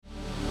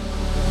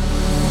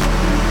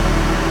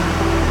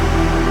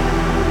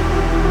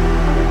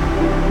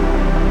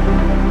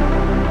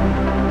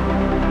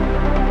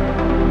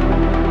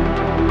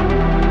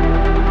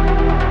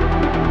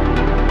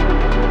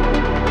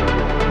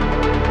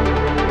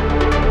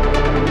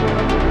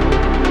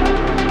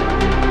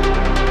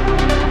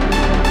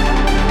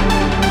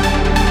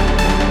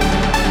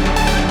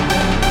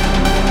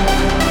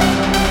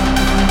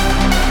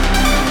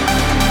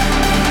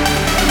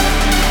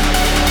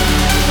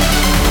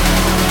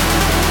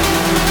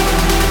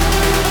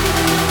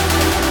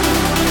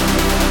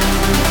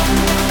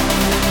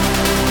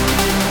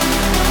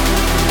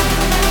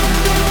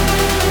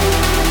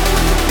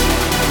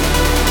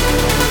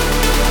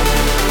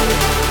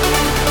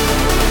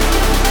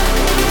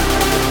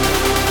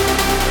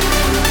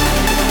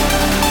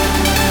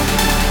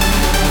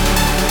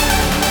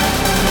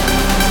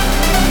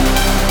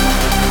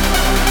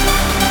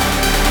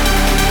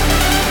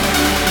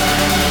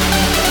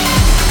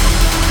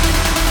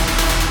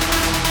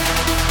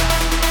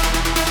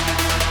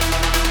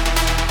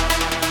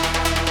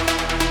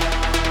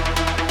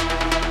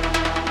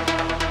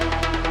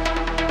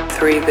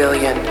3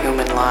 billion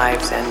human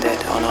lives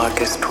ended on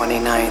August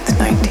 29th,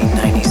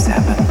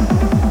 1997.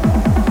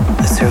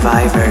 The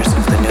survivors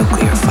of the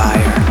nuclear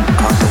fire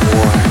called the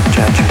war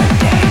Judgment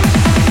Day.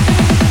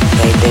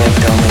 They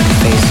lived only to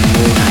face a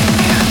new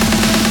nightmare,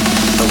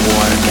 the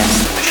war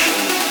against the machine.